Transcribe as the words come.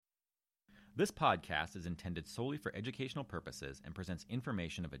This podcast is intended solely for educational purposes and presents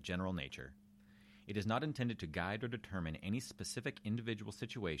information of a general nature. It is not intended to guide or determine any specific individual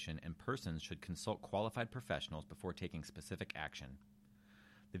situation, and persons should consult qualified professionals before taking specific action.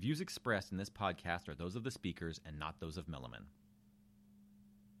 The views expressed in this podcast are those of the speakers and not those of Milliman.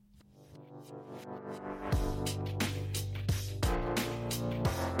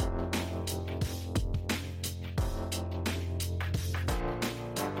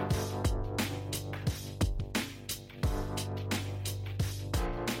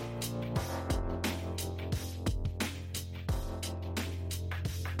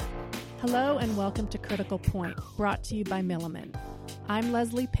 Hello and welcome to Critical Point, brought to you by Milliman. I'm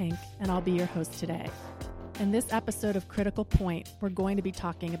Leslie Pink, and I'll be your host today. In this episode of Critical Point, we're going to be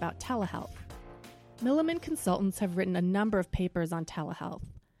talking about telehealth. Milliman consultants have written a number of papers on telehealth.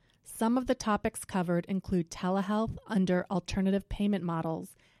 Some of the topics covered include telehealth under alternative payment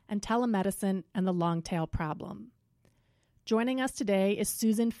models and telemedicine and the long tail problem. Joining us today is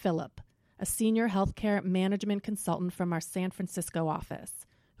Susan Phillip, a senior healthcare management consultant from our San Francisco office,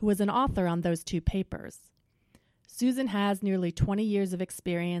 who was an author on those two papers. Susan has nearly 20 years of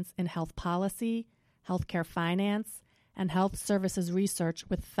experience in health policy, healthcare finance, and health services research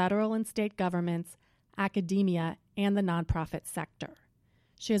with federal and state governments, academia, and the nonprofit sector.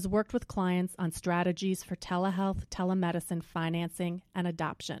 She has worked with clients on strategies for telehealth, telemedicine, financing, and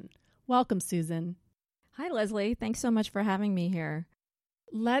adoption. Welcome, Susan. Hi, Leslie. Thanks so much for having me here.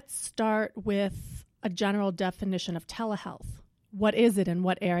 Let's start with a general definition of telehealth. What is it and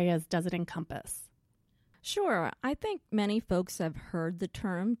what areas does it encompass? Sure. I think many folks have heard the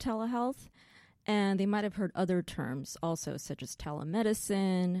term telehealth, and they might have heard other terms also, such as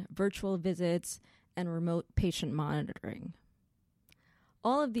telemedicine, virtual visits, and remote patient monitoring.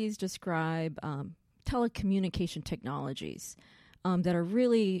 All of these describe telecommunication technologies that are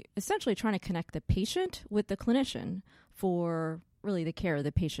really essentially trying to connect the patient with the clinician for really the care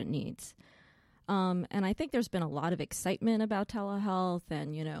the patient needs. And I think there's been a lot of excitement about telehealth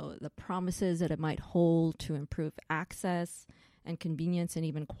and, the promises that it might hold to improve access and convenience and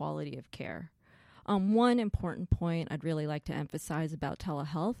even quality of care. One important point I'd really like to emphasize about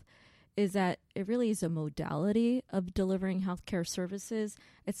telehealth is that it really is a modality of delivering healthcare services.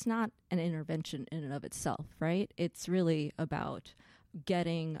 It's not an intervention in and of itself, right? It's really about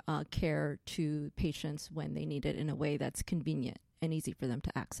getting care to patients when they need it in a way that's convenient and easy for them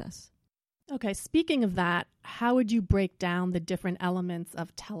to access. Okay, speaking of that, how would you break down the different elements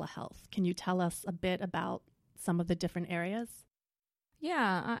of telehealth? Can you tell us a bit about some of the different areas?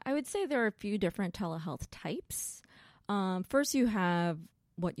 Yeah, I would say there are a few different telehealth types. First, you have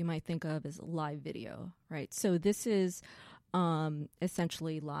what you might think of as live video, right? So this is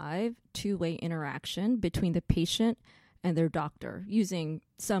essentially live two-way interaction between the patient and their doctor using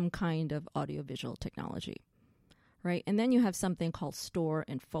some kind of audiovisual technology, right? And then you have something called store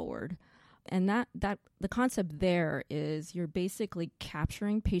and forward. And that the concept there is you're basically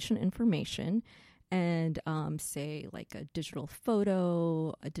capturing patient information and say like a digital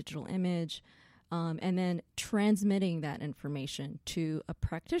photo, a digital image, and then transmitting that information to a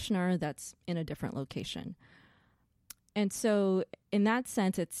practitioner that's in a different location. And so in that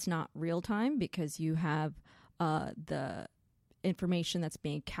sense, it's not real time because you have the information that's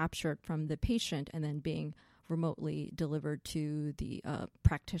being captured from the patient and then being remotely delivered to the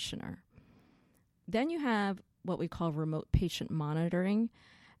practitioner. Then you have what we call remote patient monitoring,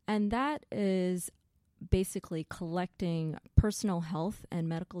 and that is basically collecting personal health and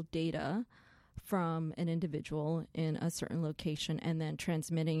medical data from an individual in a certain location and then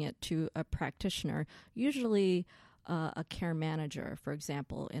transmitting it to a practitioner, usually a care manager, for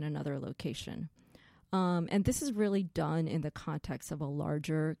example, in another location. And this is really done in the context of a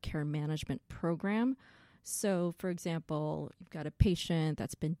larger care management program. So, for example, you've got a patient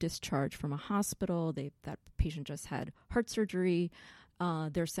that's been discharged from a hospital. That patient just had heart surgery.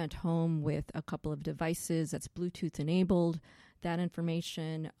 They're sent home with a couple of devices that's Bluetooth enabled. That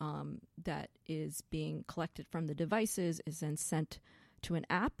information that is being collected from the devices is then sent to an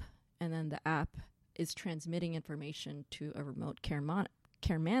app, and then the app is transmitting information to a remote care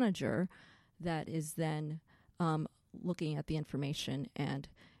manager that is then looking at the information and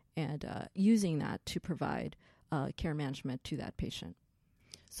using that to provide care management to that patient.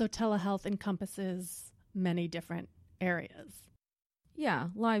 So telehealth encompasses many different areas. Yeah,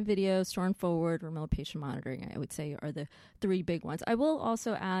 live video, store and forward, remote patient monitoring, I would say, are the three big ones. I will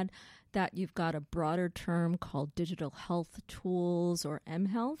also add that you've got a broader term called digital health tools or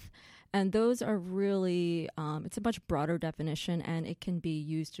mHealth, and those are really, it's a much broader definition, and it can be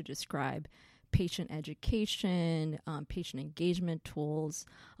used to describe patient education, patient engagement tools.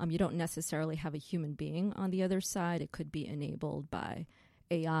 You don't necessarily have a human being on the other side. It could be enabled by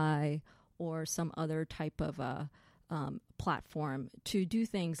AI or some other type of platform to do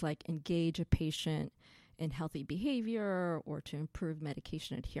things like engage a patient in healthy behavior or to improve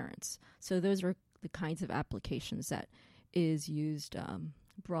medication adherence. So those are the kinds of applications that is used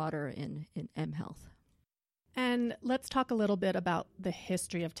broader in mHealth. And let's talk a little bit about the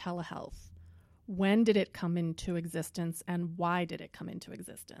history of telehealth. When did it come into existence and why did it come into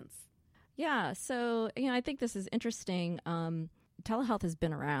existence? Yeah, so I think this is interesting. Telehealth has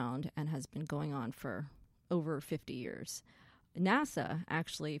been around and has been going on for over 50 years. NASA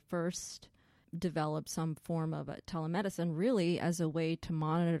actually first developed some form of a telemedicine really as a way to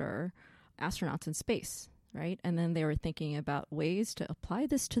monitor astronauts in space, right? And then they were thinking about ways to apply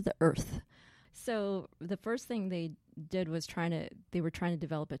this to the Earth. So the first thing they did was they were trying to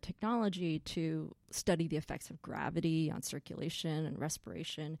develop a technology to study the effects of gravity on circulation and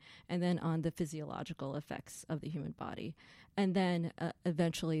respiration, and then on the physiological effects of the human body. And then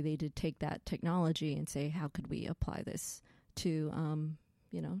eventually they did take that technology and say, how could we apply this to,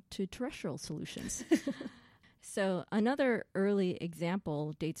 to terrestrial solutions? So another early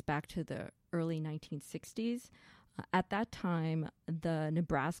example dates back to the early 1960s. At that time, the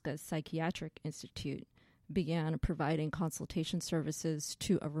Nebraska Psychiatric Institute began providing consultation services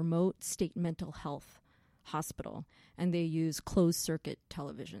to a remote state mental health hospital, and they used closed-circuit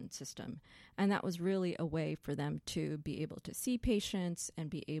television system. And that was really a way for them to be able to see patients and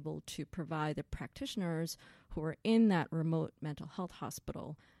be able to provide the practitioners who are in that remote mental health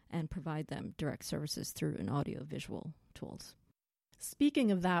hospital and provide them direct services through an audio-visual tools. Speaking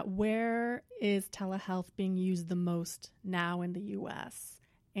of that, where is telehealth being used the most now in the U.S.?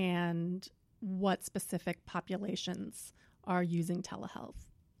 And what specific populations are using telehealth?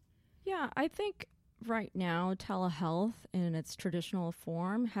 Yeah, I think right now telehealth in its traditional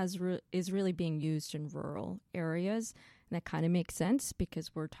form is really being used in rural areas. And that kind of makes sense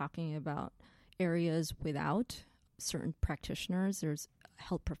because we're talking about areas without certain practitioners. There's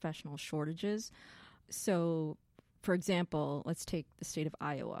health professional shortages. So, for example, let's take the state of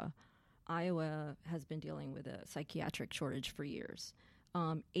Iowa. Iowa has been dealing with a psychiatric shortage for years.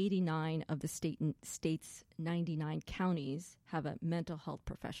 89 of the state's 99 counties have a mental health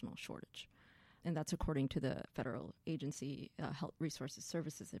professional shortage. And that's according to the federal agency, Health Resources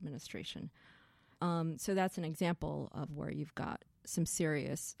Services Administration. So that's an example of where you've got some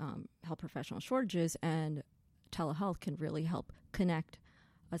serious health professional shortages, and telehealth can really help connect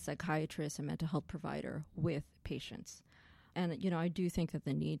a psychiatrist, a mental health provider with patients. And, I do think that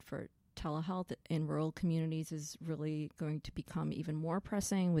the need for telehealth in rural communities is really going to become even more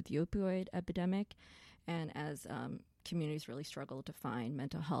pressing with the opioid epidemic, and as communities really struggle to find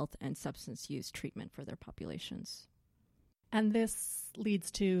mental health and substance use treatment for their populations. And this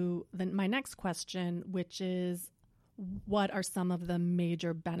leads to my next question, which is, what are some of the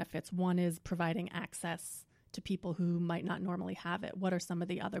major benefits? One is providing access to people who might not normally have it. What are some of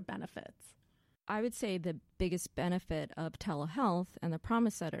the other benefits? I would say the biggest benefit of telehealth and the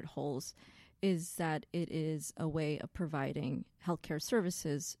promise that it holds is that it is a way of providing healthcare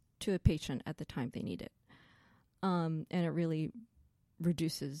services to a patient at the time they need it. And it really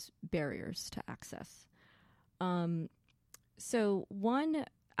reduces barriers to access. So one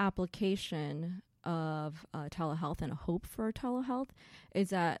application of telehealth and a hope for telehealth is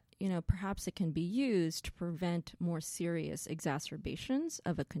that, perhaps it can be used to prevent more serious exacerbations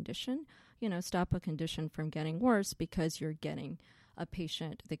of a condition, stop a condition from getting worse because you're getting a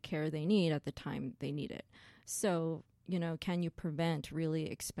patient the care they need at the time they need it. So, can you prevent really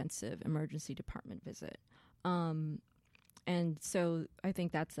expensive emergency department visit? And so I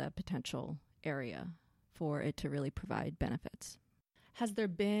think that's a potential area for it to really provide benefits. Has there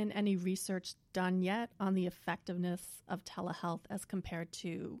been any research done yet on the effectiveness of telehealth as compared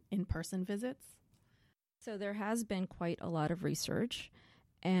to in-person visits? So there has been quite a lot of research.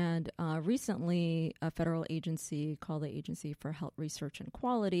 And recently, a federal agency called the Agency for Health Research and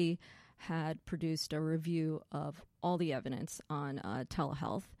Quality had produced a review of all the evidence on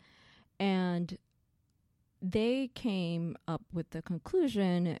telehealth. And they came up with the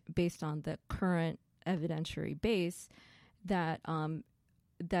conclusion, based on the current evidentiary base, that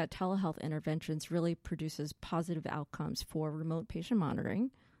that telehealth interventions really produces positive outcomes for remote patient monitoring,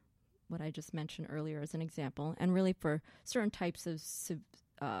 what I just mentioned earlier as an example, and really for certain types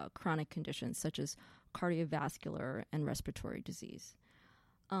of chronic conditions such as cardiovascular and respiratory disease.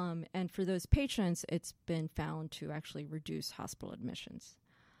 And for those patients, it's been found to actually reduce hospital admissions.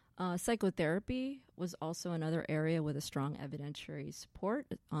 Psychotherapy was also another area with a strong evidentiary support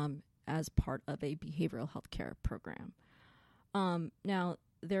as part of a behavioral health care program. Now,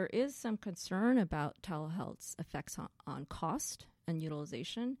 there is some concern about telehealth's effects on cost and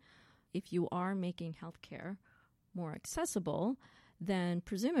utilization. If you are making healthcare more accessible, then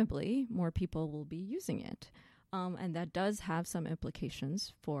presumably more people will be using it. And that does have some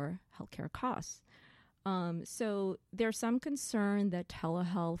implications for healthcare costs. So there's some concern that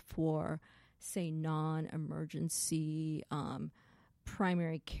telehealth for, say, non-emergency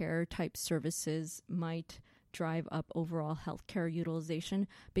primary care type services might drive up overall healthcare utilization,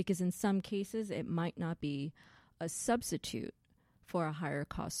 because in some cases it might not be a substitute for a higher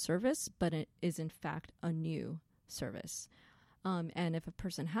cost service, but it is in fact a new service. And if a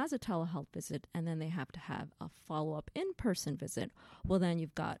person has a telehealth visit and then they have to have a follow-up in-person visit, well, then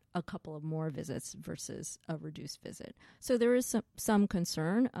you've got a couple of more visits versus a reduced visit. So there is some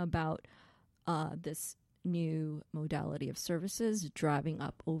concern about this new modality of services driving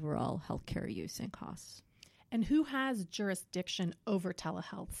up overall healthcare use and costs. And who has jurisdiction over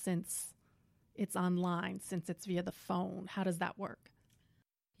telehealth since it's online, since it's via the phone? How does that work?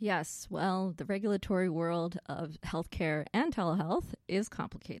 Yes, well, the regulatory world of healthcare and telehealth is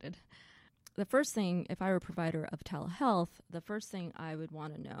complicated. The first thing, if I were a provider of telehealth, the first thing I would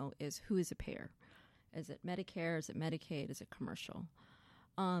want to know is who is a payer. Is it Medicare? Is it Medicaid? Is it commercial?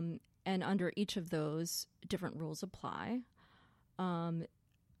 And under each of those, different rules apply.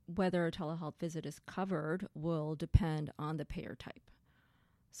 Whether a telehealth visit is covered will depend on the payer type.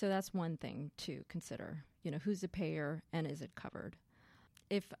 So that's one thing to consider. Who's the payer and is it covered?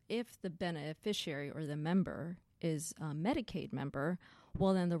 If the beneficiary or the member is a Medicaid member,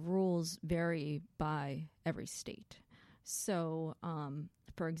 well, then the rules vary by every state. So,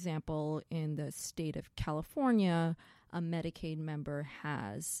 for example, in the state of California, a Medicaid member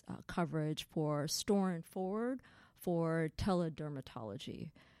has coverage for store and forward for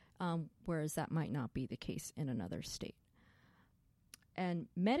teledermatology, whereas that might not be the case in another state. And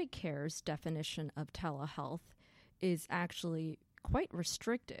Medicare's definition of telehealth is actually quite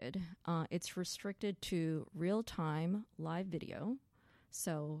restricted. It's restricted to real-time live video,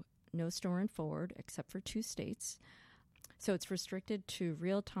 so no store and forward except for 2 states. So it's restricted to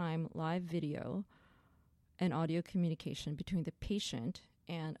real-time live video and audio communication between the patient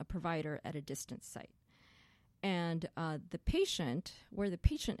and a provider at a distant site. And the patient, where the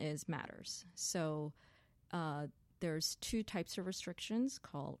patient is, matters. So there's 2 types of restrictions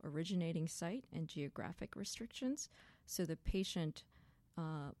called originating site and geographic restrictions. So the patient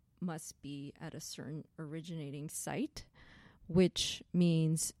must be at a certain originating site, which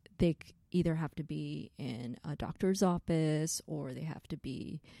means they either have to be in a doctor's office, or they have to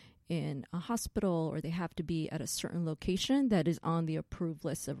be in a hospital, or they have to be at a certain location that is on the approved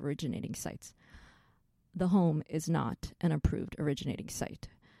list of originating sites. The home is not an approved originating site.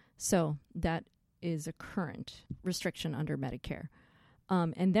 So that is a current restriction under Medicare.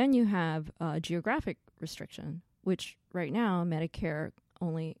 And then you have a geographic restriction, which right now Medicare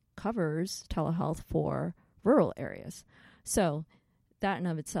only covers telehealth for rural areas. So that in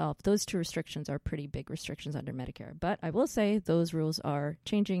of itself, those 2 restrictions are pretty big restrictions under Medicare. But I will say those rules are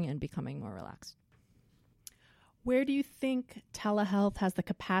changing and becoming more relaxed. Where do you think telehealth has the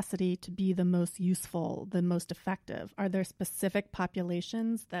capacity to be the most useful, the most effective? Are there specific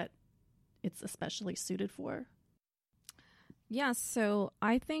populations that it's especially suited for? Yeah, so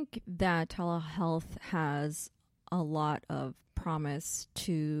I think that telehealth has a lot of promise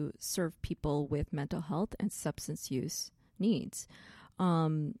to serve people with mental health and substance use needs.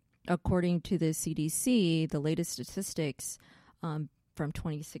 According to the CDC, the latest statistics from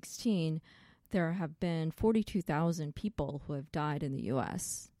 2016, there have been 42,000 people who have died in the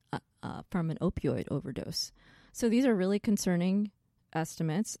U.S. From an opioid overdose. So these are really concerning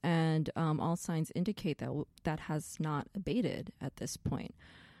estimates, and all signs indicate that that has not abated at this point.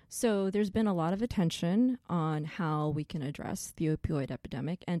 So there's been a lot of attention on how we can address the opioid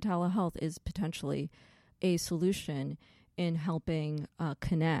epidemic, and telehealth is potentially a solution in helping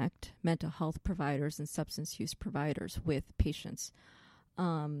connect mental health providers and substance use providers with patients.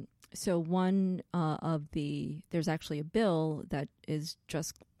 So there's actually a bill that is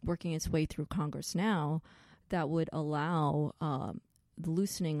just working its way through Congress now that would allow the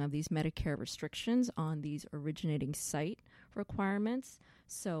loosening of these Medicare restrictions on these originating site requirements.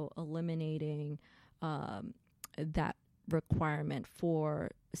 So eliminating that requirement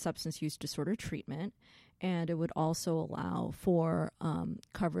for substance use disorder treatment. And it would also allow for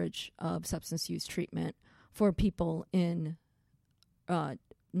coverage of substance use treatment for people in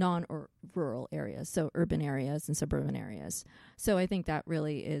non or rural areas, so urban areas and suburban areas. So I think that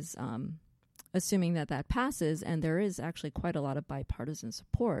really is assuming that that passes, and there is actually quite a lot of bipartisan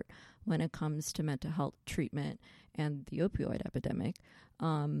support when it comes to mental health treatment and the opioid epidemic.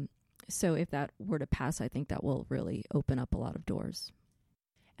 So if that were to pass, I think that will really open up a lot of doors.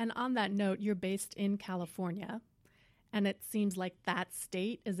 And on that note, you're based in California, and it seems like that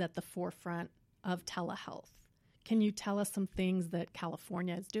state is at the forefront of telehealth. Can you tell us some things that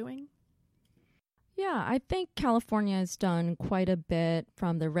California is doing? Yeah, I think California has done quite a bit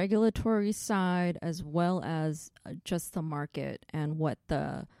from the regulatory side as well as just the market and what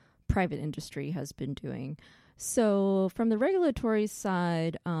the private industry has been doing. So from the regulatory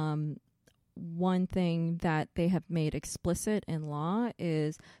side, one thing that they have made explicit in law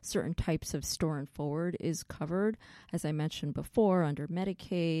is certain types of store and forward is covered. As I mentioned before, under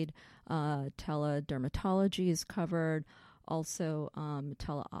Medicaid, teledermatology is covered. Also,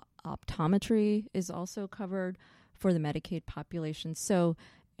 teleoptometry is also covered for the Medicaid population. So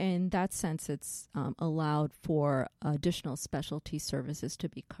in that sense, it's allowed for additional specialty services to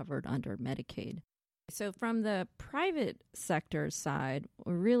be covered under Medicaid. So from the private sector side,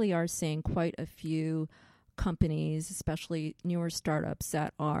 we really are seeing quite a few companies, especially newer startups,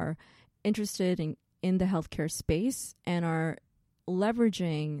 that are interested in the healthcare space and are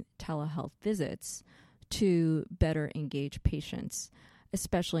leveraging telehealth visits to better engage patients,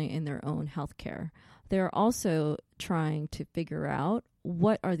 especially in their own healthcare. They're also trying to figure out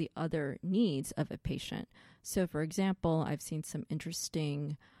what are the other needs of a patient. So, for example, I've seen some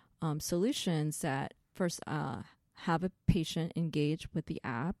interesting solutions that first have a patient engage with the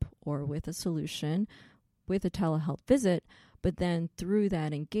app or with a solution with a telehealth visit, but then through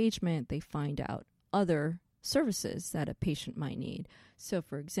that engagement, they find out other services that a patient might need. So,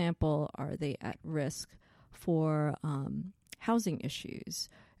 for example, are they at risk for housing issues?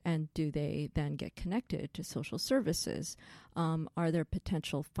 And do they then get connected to social services? Are there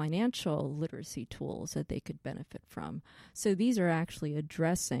potential financial literacy tools that they could benefit from? So these are actually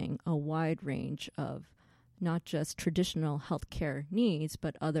addressing a wide range of not just traditional healthcare needs,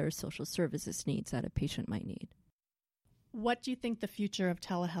 but other social services needs that a patient might need. What do you think the future of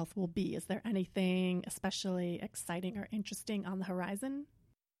telehealth will be? Is there anything especially exciting or interesting on the horizon?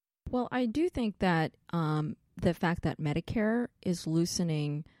 Well, I do think that the fact that Medicare is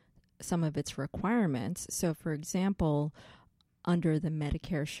loosening some of its requirements. So, for example, under the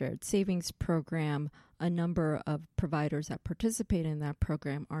Medicare Shared Savings Program, a number of providers that participate in that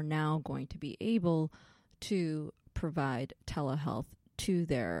program are now going to be able to provide telehealth to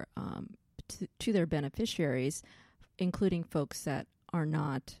their beneficiaries, including folks that are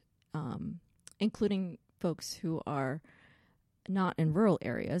not, including folks who are not in rural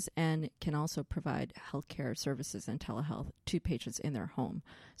areas, and can also provide healthcare services and telehealth to patients in their home.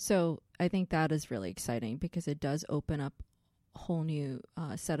 So I think that is really exciting because it does open up a whole new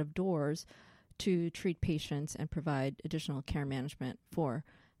set of doors to treat patients and provide additional care management for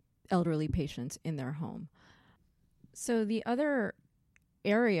elderly patients in their home. So the other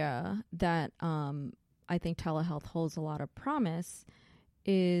area that I think telehealth holds a lot of promise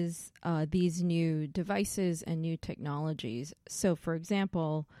is these new devices and new technologies. So, for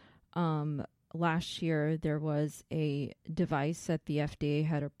example, last year there was a device that the FDA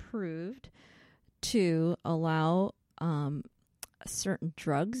had approved to allow certain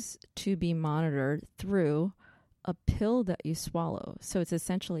drugs to be monitored through a pill that you swallow. So it's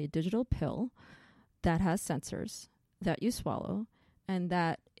essentially a digital pill that has sensors that you swallow, and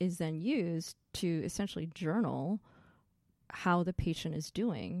that is then used to essentially journal how the patient is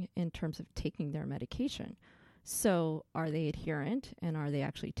doing in terms of taking their medication. So are they adherent and are they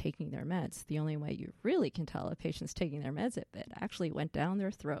actually taking their meds? The only way you really can tell a patient's taking their meds if it actually went down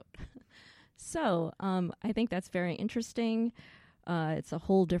their throat. So I think that's very interesting. It's a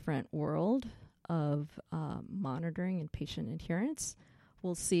whole different world of monitoring and patient adherence.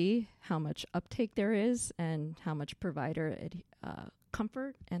 We'll see how much uptake there is and how much provider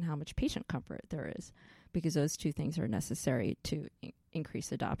comfort and how much patient comfort there is, because those two things are necessary to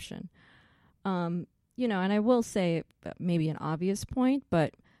increase adoption. And I will say maybe an obvious point,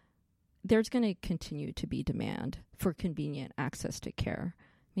 but there's going to continue to be demand for convenient access to care.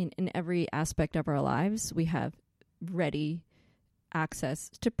 I mean, in every aspect of our lives, we have ready access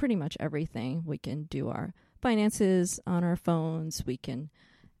to pretty much everything. We can do our finances on our phones. We can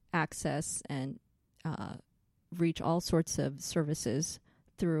access and reach all sorts of services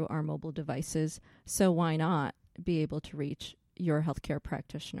through our mobile devices. So why not be able to reach your healthcare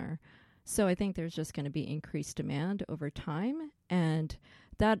practitioner? So I think there's just going to be increased demand over time, and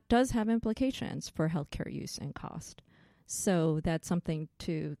that does have implications for healthcare use and cost. So that's something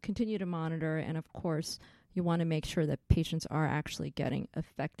to continue to monitor, and of course, you want to make sure that patients are actually getting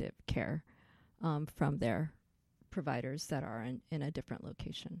effective care. from their providers that are in a different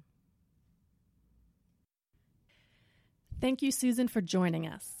location. Thank you, Susan, for joining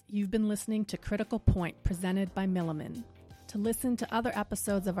us. You've been listening to Critical Point, presented by Milliman. To listen to other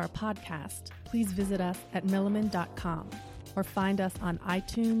episodes of our podcast, please visit us at milliman.com or find us on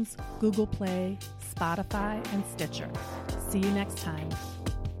iTunes, Google Play, Spotify, and Stitcher. See you next time.